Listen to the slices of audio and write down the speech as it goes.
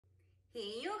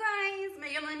Hey you guys,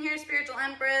 Megan here, Spiritual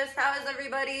Empress. How is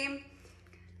everybody?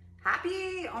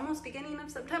 Happy almost beginning of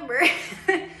September.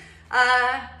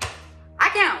 I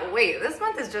can't wait. This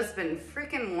month has just been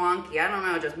freaking wonky. I don't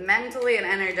know, just mentally and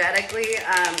energetically,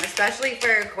 especially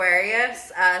for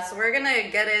Aquarius. So we're gonna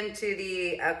get into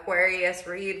the Aquarius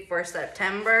read for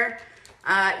September.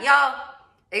 Y'all,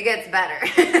 it gets better.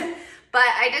 But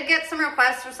I did get some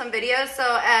requests for some videos,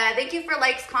 so thank you for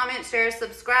likes, comments, shares,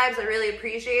 subscribes. I really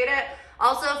appreciate it.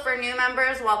 Also, for new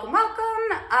members, welcome, welcome.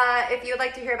 If you would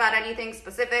like to hear about anything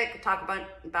specific, talk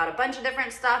about a bunch of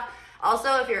different stuff.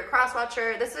 Also, if you're a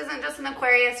cross-watcher, this isn't just an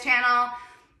Aquarius channel.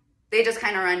 They just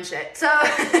kind of run shit. So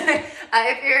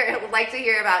if you would like to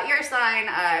hear about your sign,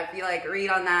 if you like read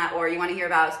on that, or you want to hear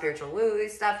about spiritual woo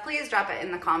stuff, please drop it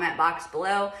in the comment box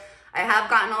below. I have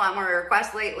gotten a lot more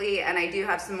requests lately, and I do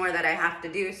have some more that I have to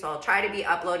do, so I'll try to be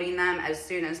uploading them as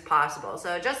soon as possible.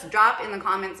 So just drop in the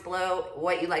comments below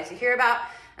what you'd like to hear about,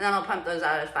 and then I'll pump those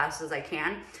out as fast as I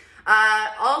can.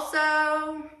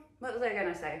 Also, what was I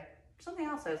gonna say? Something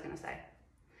else I was gonna say.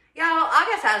 Yeah, well,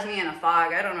 August has me in a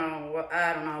fog. I don't know what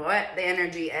the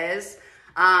energy is.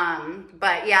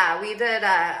 But yeah, we did,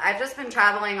 I've just been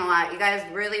traveling a lot. You guys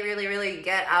really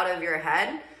get out of your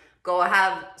head. Go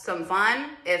have some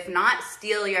fun. If not,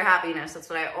 steal your happiness.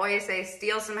 That's what I always say,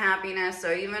 steal some happiness.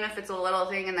 So even if it's a little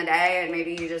thing in the day and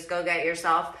maybe you just go get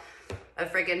yourself a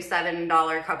freaking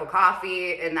 $7 cup of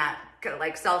coffee and that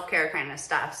like self-care kind of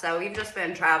stuff. So we've just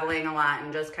been traveling a lot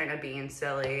and just kind of being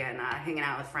silly and hanging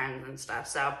out with friends and stuff.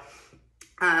 So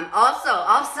also,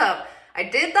 I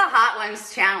did the Hot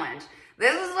Ones challenge.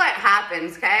 This is what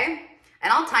happens, okay?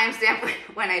 And I'll timestamp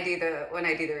when I do the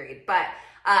read. But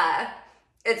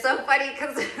it's so funny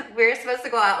because we were supposed to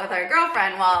go out with our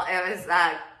girlfriend. Well, it was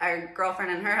our girlfriend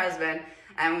and her husband,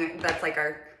 and that's like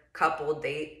our couple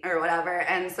date or whatever.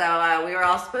 And so we were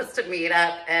all supposed to meet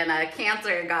up, and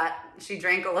Cancer she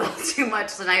drank a little too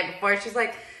much the night before. She's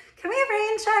like, can we have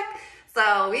rain check?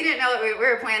 So we didn't know what we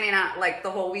were planning out like the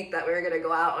whole week that we were gonna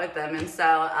go out with them. And so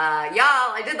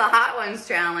y'all, I did the Hot Ones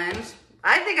challenge.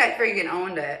 I think I freaking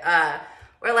owned it.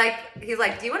 He's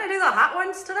like, do you want to do the Hot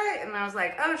Ones today? And I was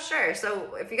like, oh, sure.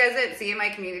 So if you guys didn't see in my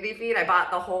community feed, I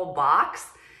bought the whole box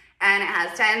and it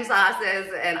has 10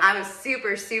 sauces and I was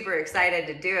super excited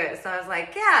to do it. So I was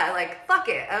like, yeah, like, fuck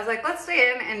it. I was like, let's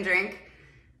stay in and drink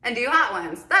and do Hot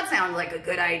Ones. That sounds like a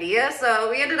good idea.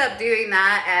 So we ended up doing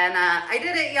that and I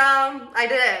did it, y'all. I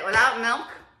did it without milk.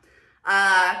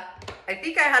 I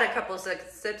think I had a couple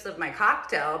sips of my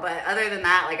cocktail, but other than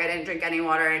that, like I didn't drink any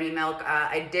water, any milk.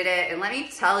 I did it, and let me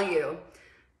tell you,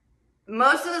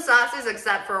 most of the sauces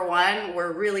except for one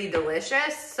were really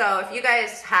delicious. So if you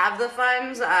guys have the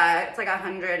funds, it's like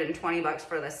 $120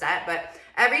 for the set, but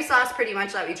every sauce pretty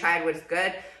much that we tried was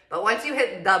good. But once you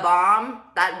hit the bomb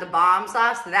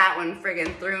sauce, that one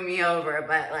friggin' threw me over.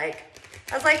 But like,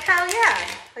 I was like, hell yeah,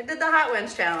 I did the Hot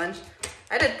Ones challenge.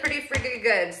 I did pretty freaking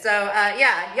good. So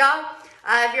yeah, y'all,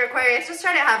 if you're Aquarius, just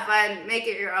try to have fun, make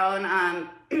it your own.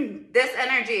 This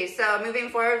energy, so moving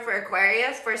forward for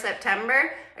Aquarius for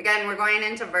September, again, we're going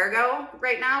into Virgo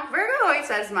right now. Virgo always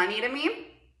says money to me.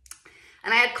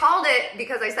 And I had called it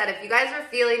because I said, if you guys are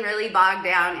feeling really bogged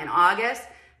down in August,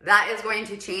 that is going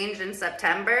to change in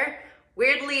September.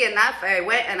 Weirdly enough, I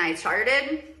went and I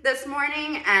charted this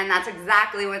morning, and that's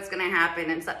exactly what's gonna happen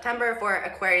in September for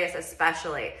Aquarius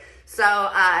especially. So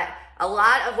a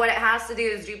lot of what it has to do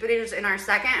is Jupiter's in our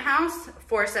second house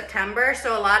for September.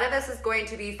 So a lot of this is going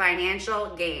to be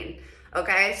financial gain,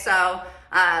 okay? So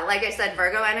like I said,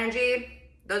 Virgo energy,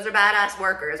 those are badass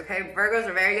workers, okay? Virgos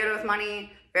are very good with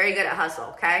money, very good at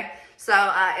hustle, okay? So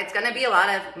it's gonna be a lot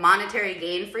of monetary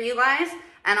gain for you guys.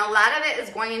 And a lot of it is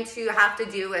going to have to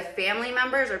do with family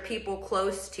members or people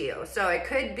close to you. So it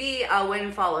could be a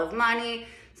windfall of money,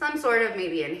 some sort of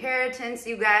maybe inheritance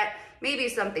you get, maybe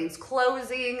something's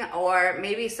closing, or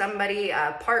maybe somebody,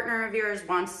 a partner of yours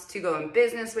wants to go in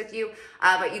business with you.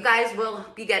 But you guys will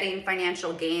be getting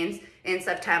financial gains in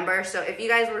September. So if you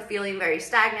guys were feeling very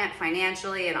stagnant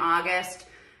financially in August,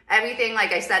 everything,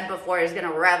 like I said before, is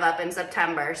gonna rev up in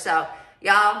September. So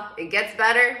y'all, it gets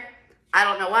better. I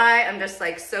don't know why, I'm just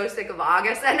like so sick of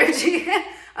August energy.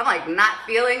 I'm like not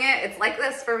feeling it. It's like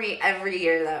this for me every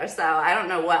year though. So I don't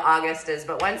know what August is,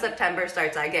 but when September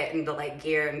starts, I get into like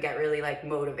gear and get really like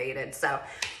motivated. So,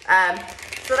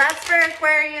 so that's for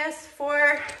Aquarius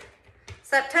for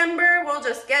September. We'll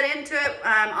just get into it.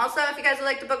 Also, if you guys would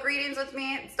like to book readings with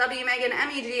me, it's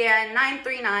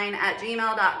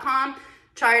wmegan939@gmail.com.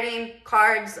 Charting,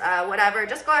 cards, whatever,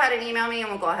 just go ahead and email me and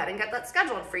we'll go ahead and get that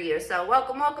scheduled for you. So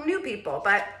welcome new people.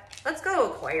 But let's go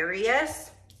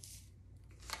Aquarius.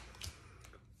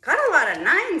 Got a lot of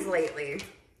 9s lately.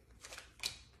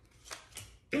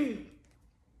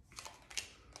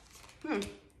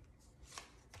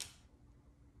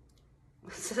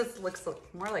 This looks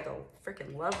more like a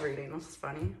freaking love reading. This is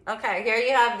funny. Okay, here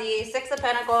you have the Six of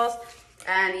Pentacles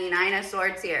and the Nine of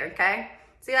Swords here, okay?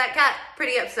 See that cat?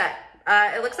 Pretty upset.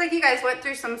 It looks like you guys went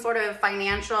through some sort of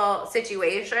financial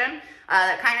situation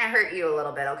that kind of hurt you a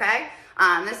little bit, okay?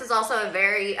 This is also a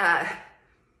very,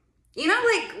 you know,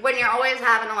 like when you're always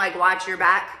having to like watch your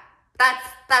back,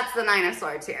 that's the Nine of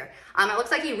Swords here. It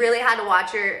looks like you really had to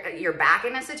watch your back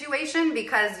in a situation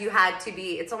because you had to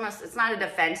be, it's not a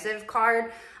defensive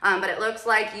card, but it looks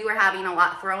like you were having a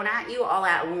lot thrown at you all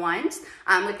at once.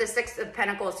 With the Six of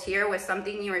Pentacles here with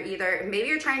something you were either, maybe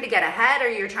you're trying to get ahead or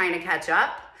you're trying to catch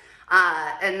up.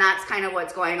 And that's kind of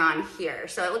what's going on here.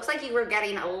 So it looks like you were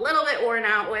getting a little bit worn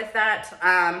out with that.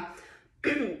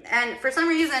 And for some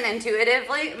reason,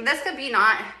 intuitively, this could be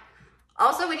not...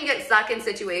 Also, when you get stuck in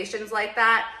situations like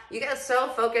that, you get so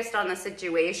focused on the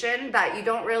situation that you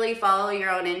don't really follow your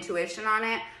own intuition on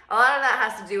it. A lot of that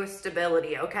has to do with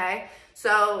stability, okay?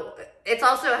 So it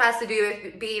also has to do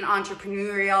with being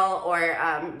entrepreneurial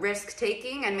or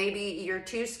risk-taking, and maybe you're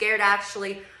too scared to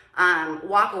actually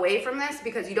walk away from this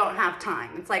because you don't have time.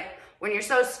 It's like when you're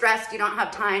so stressed, you don't have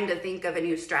time to think of a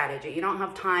new strategy. You don't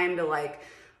have time to like,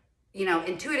 you know,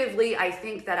 intuitively, I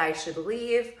think that I should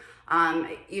leave.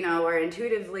 You know, or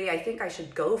intuitively, I think I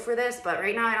should go for this, but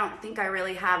right now I don't think I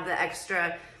really have the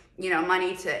extra, you know,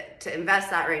 money to invest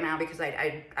that right now because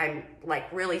I'm like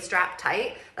really strapped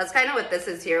tight. That's kind of what this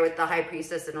is here with the High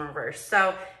Priestess in reverse.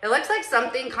 So it looks like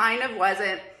something kind of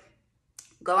wasn't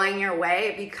going your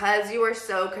way because you were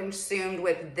so consumed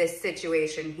with this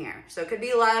situation here. So it could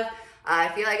be love. I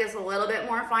feel like it's a little bit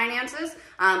more finances,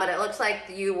 but it looks like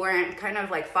you weren't kind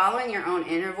of like following your own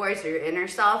inner voice or your inner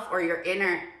self or your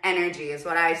inner energy is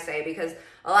what I say, because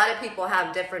a lot of people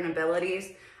have different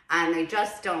abilities and they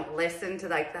just don't listen to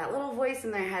like that little voice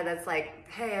in their head that's like,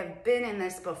 hey, I've been in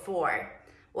this before.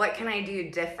 What can I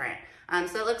do different?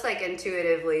 So it looks like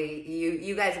intuitively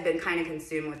you guys have been kind of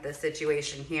consumed with this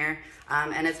situation here,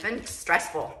 and it's been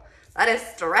stressful. That is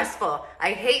stressful.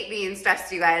 I hate being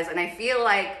stressed, you guys, and I feel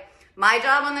like my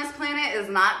job on this planet is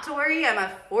not to worry. I'm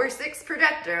a 4/6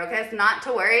 projector, okay? It's not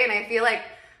to worry, and I feel like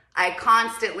I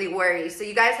constantly worry. So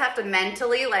you guys have to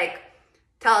mentally, like,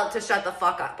 tell it to shut the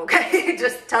fuck up, okay?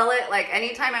 Just tell it, like,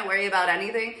 anytime I worry about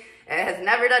anything, it has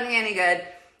never done me any good.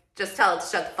 Just tell it to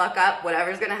shut the fuck up.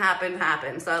 Whatever's gonna happen,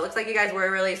 happen. So it looks like you guys were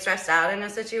really stressed out in a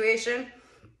situation.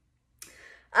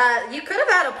 You could have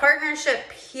had a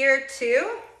partnership here,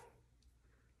 too.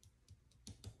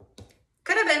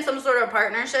 Could have been some sort of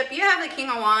partnership. You have the King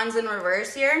of Wands in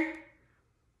reverse here.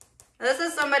 This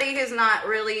is somebody who's not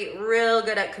really real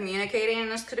good at communicating.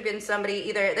 This could have been somebody,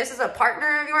 either this is a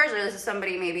partner of yours or this is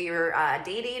somebody maybe you're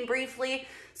dating briefly,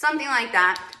 something like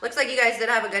that. Looks like you guys did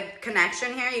have a good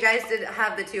connection here. You guys did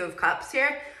have the Two of Cups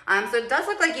here. So it does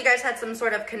look like you guys had some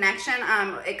sort of connection.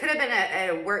 It could have been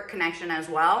a work connection as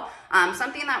well.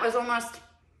 Something that was almost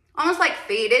like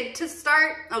fated to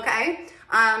start, okay?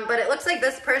 But it looks like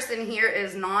this person here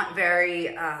is not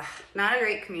very, not a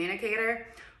great communicator.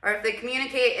 Or if they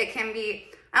communicate, it can be,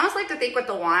 I almost like to think with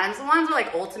the Wands. The Wands are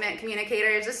like ultimate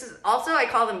communicators. This is also, I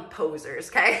call them posers,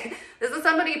 okay? This is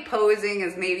somebody posing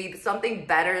as maybe something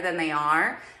better than they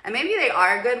are. And maybe they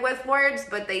are good with words,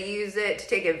 but they use it to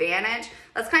take advantage.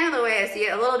 That's kind of the way I see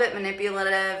it. A little bit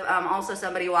manipulative. Also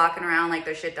somebody walking around like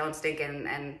their shit don't stink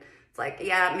and it's like,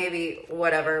 yeah, maybe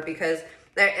whatever, because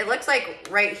it looks like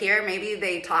right here, maybe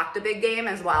they talked a big game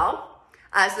as well.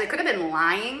 So they could have been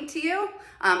lying to you.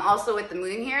 Also with the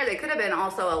moon here, they could have been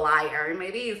also a liar. And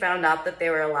maybe you found out that they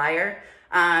were a liar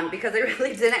because they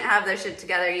really didn't have their shit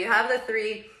together. You have the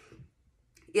Three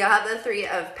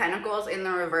of Pentacles in the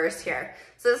reverse here.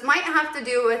 So this might have to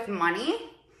do with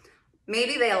money.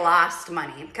 Maybe they lost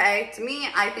money, okay? To me,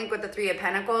 I think with the Three of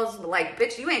Pentacles, like,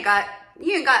 bitch, you ain't got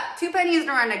 2 pennies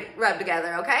to rub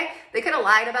together, okay? They could have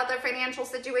lied about their financial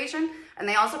situation, and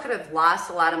they also could have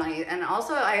lost a lot of money. And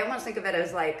also, I almost think of it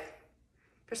as like,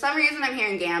 for some reason, I'm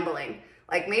hearing gambling.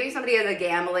 Like maybe somebody has a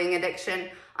gambling addiction.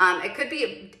 It could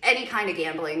be any kind of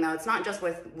gambling, though. It's not just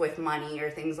with money or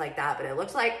things like that. But it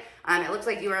looks like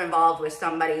you were involved with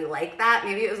somebody like that.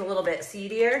 Maybe it was a little bit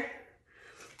seedier.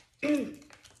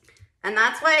 And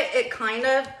that's why it kind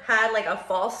of had like a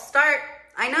false start.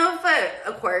 I know for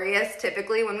Aquarius,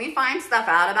 typically when we find stuff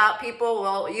out about people,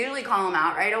 we'll usually call them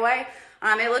out right away.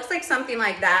 It looks like something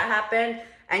like that happened,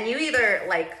 and you either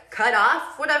like cut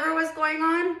off whatever was going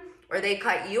on, or they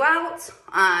cut you out.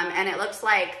 And it looks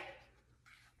like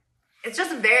it's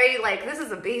just very like, this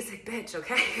is a basic bitch,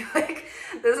 okay? Like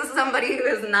this is somebody who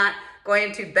is not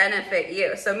going to benefit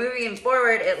you. So moving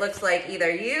forward, it looks like either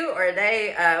you or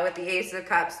they, with the Ace of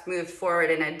Cups, moved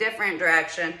forward in a different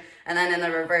direction. And then in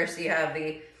the reverse, you have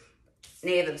the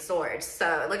Knave of Swords.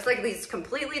 So it looks like these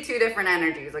completely two different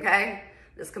energies, okay?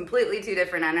 There's completely two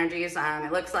different energies.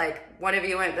 It looks like one of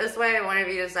you went this way, one of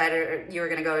you decided you were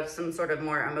gonna go with some sort of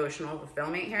more emotional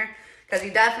fulfillment here, because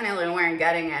you definitely weren't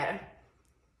getting it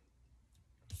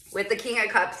with the King of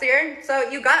Cups here. So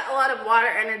you got a lot of water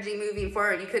energy moving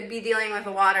forward. You could be dealing with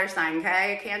a water sign,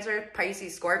 okay? Cancer,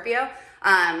 Pisces, Scorpio.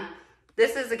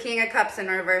 This is the King of Cups in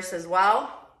reverse as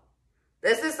well.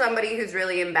 This is somebody who's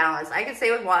really imbalanced. I could say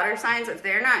with water signs, if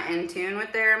they're not in tune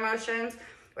with their emotions,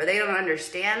 or they don't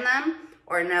understand them,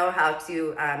 or know how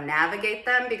to navigate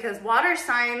them, because water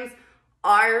signs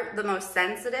are the most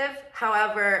sensitive.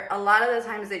 However, a lot of the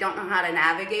times they don't know how to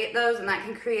navigate those, and that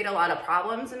can create a lot of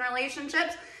problems in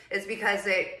relationships. It's because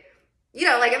it, you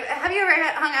know, like, have you ever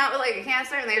hung out with like a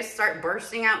Cancer and they just start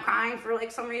bursting out crying for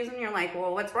like some reason? You're like,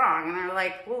 well, what's wrong? And they're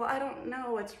like, well, I don't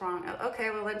know what's wrong. Okay,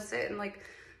 well, let's sit and like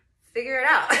figure it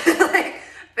out. Like,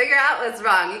 figure out what's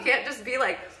wrong. You can't just be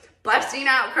like busting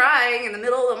out crying in the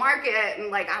middle of the market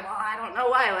and like, well, I don't know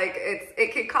why. Like,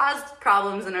 it could cause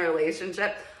problems in a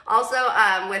relationship. Also,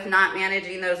 with not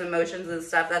managing those emotions and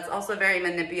stuff, that's also very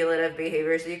manipulative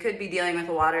behavior. So you could be dealing with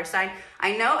a water sign.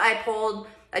 I know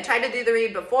I tried to do the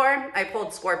read before. I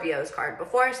pulled Scorpio's card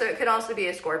before, so it could also be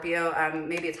a Scorpio.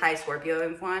 Maybe it's high Scorpio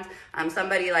influence,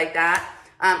 somebody like that.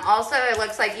 Also, it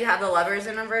looks like you have the Lovers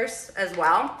in reverse as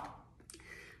well.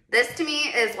 This to me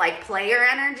is like player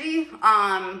energy.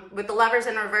 With the Lovers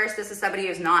in reverse, this is somebody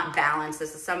who's not balanced.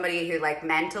 This is somebody who like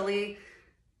mentally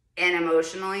and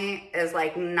emotionally is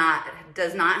like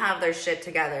does not have their shit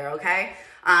together, okay?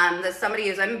 This somebody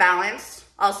who's imbalanced.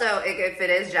 Also, if it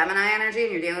is Gemini energy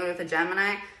and you're dealing with a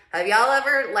Gemini, have y'all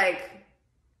ever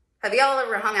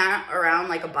hung out around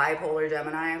like a bipolar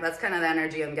Gemini? That's kind of the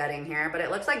energy I'm getting here, but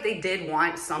it looks like they did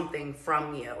want something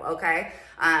from you, okay?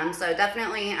 So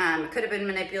definitely, it could have been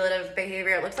manipulative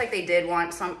behavior. It looks like they did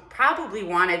probably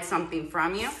wanted something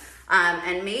from you.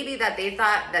 And maybe that they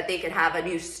thought that they could have a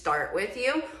new start with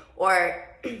you, or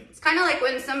it's kind of like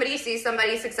when somebody sees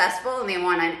somebody successful and they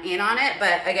want in on it,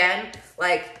 but again,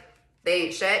 like, they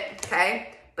ain't shit,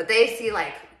 okay? But they see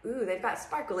like, ooh, they've got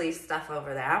sparkly stuff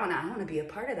over there. I wanna be a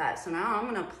part of that. So now I'm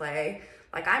gonna play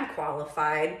like I'm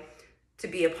qualified to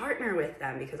be a partner with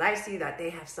them because I see that they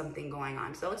have something going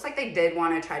on. So it looks like they did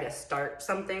want to try to start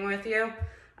something with you.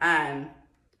 I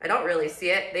don't really see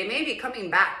it. They may be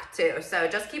coming back too. So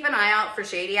just keep an eye out for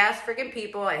shady ass freaking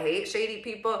people. I hate shady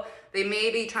people. They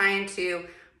may be trying to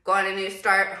go on a new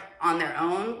start on their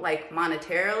own, like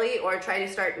monetarily, or try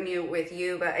to start new with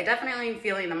you. But I definitely am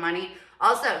feeling the money.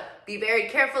 Also, be very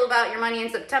careful about your money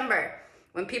in September.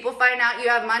 When people find out you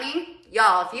have money,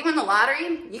 y'all, if you win the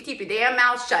lottery, you keep your damn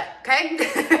mouth shut, okay?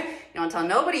 You don't tell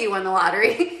nobody you won the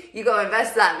lottery. You go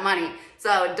invest that money.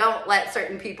 So don't let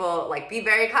certain people, like, be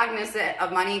very cognizant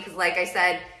of money, because like I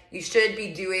said, you should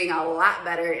be doing a lot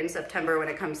better in September when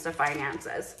it comes to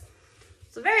finances.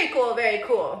 So very cool, very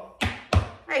cool.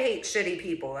 I hate shitty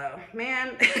people though,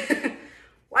 man.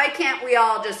 Why can't we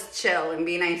all just chill and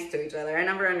be nice to each other? I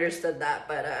never understood that,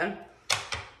 but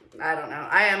I don't know.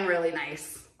 I am really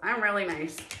nice. I'm really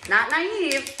nice. Not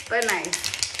naive, but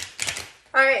nice.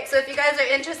 All right, so if you guys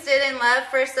are interested in love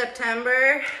for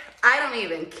September, I don't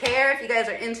even care. If you guys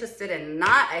are interested in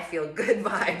not, I feel good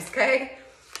vibes, okay?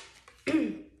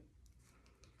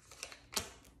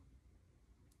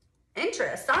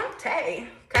 Interessante.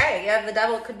 Okay, you have the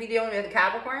Devil, could be dealing with a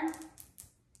Capricorn.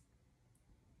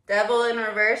 Devil in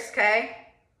reverse, okay?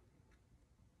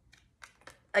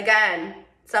 Again,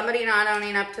 somebody not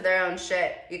owning up to their own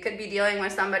shit. You could be dealing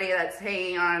with somebody that's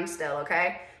hanging on still,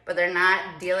 okay? But they're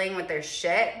not dealing with their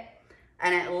shit.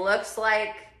 And it looks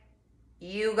like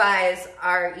you guys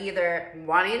are either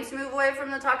wanting to move away from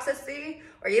the toxicity,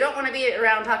 or you don't want to be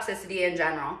around toxicity in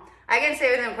general. I can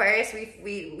say with Aquarius,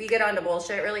 we get onto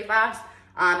bullshit really fast.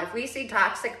 If we see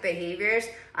toxic behaviors,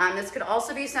 this could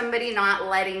also be somebody not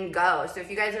letting go. So if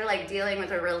you guys are like dealing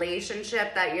with a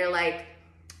relationship that you're like,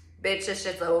 bitch, this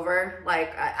shit's over.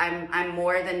 Like, I'm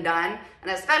more than done.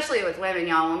 And especially with women,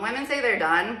 y'all, when women say they're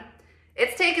done,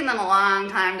 it's taken them a long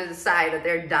time to decide that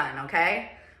they're done,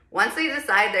 okay? Once they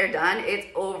decide they're done, it's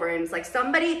over. And it's like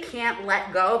somebody can't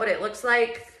let go, but it looks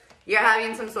like you're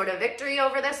having some sort of victory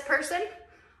over this person.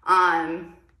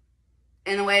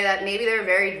 In a way that maybe they're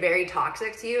very, very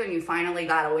toxic to you and you finally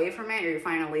got away from it, or you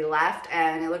finally left.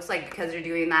 And it looks like because you're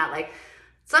doing that, like,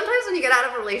 sometimes when you get out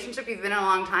of a relationship you've been in a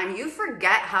long time, you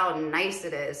forget how nice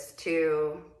it is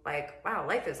to, like, wow,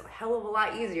 life is a hell of a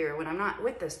lot easier when I'm not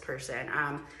with this person.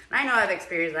 And I know I've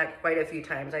experienced that quite a few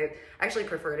times. I actually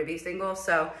prefer to be single.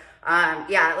 So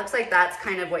yeah, it looks like that's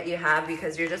kind of what you have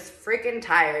because you're just freaking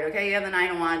tired. Okay, you have the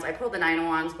Nine of Wands. I pulled the Nine of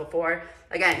Wands before.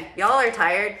 Again, y'all are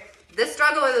tired. This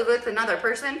struggle is with another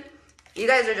person. You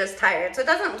guys are just tired. So it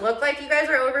doesn't look like you guys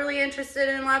are overly interested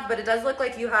in love, but it does look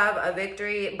like you have a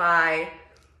victory by,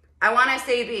 I want to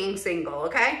say, being single,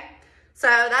 okay? So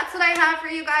that's what I have for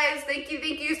you guys. Thank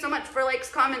you so much for likes,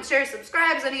 comments, shares,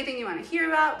 subscribes, anything you want to hear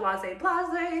about,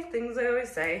 blase, things I always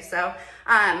say. So,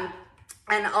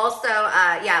 and also,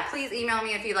 yeah, please email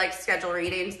me if you'd like to schedule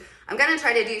readings. I'm going to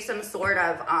try to do some sort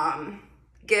of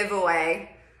giveaway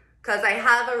because I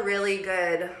have a really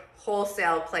good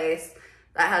wholesale place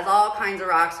that has all kinds of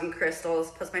rocks and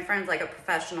crystals, plus my friend's like a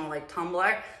professional like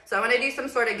tumbler. So I'm gonna do some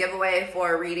sort of giveaway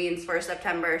for readings for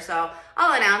September. So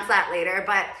I'll announce that later,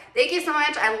 but thank you so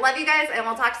much. I love you guys and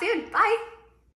we'll talk soon. Bye.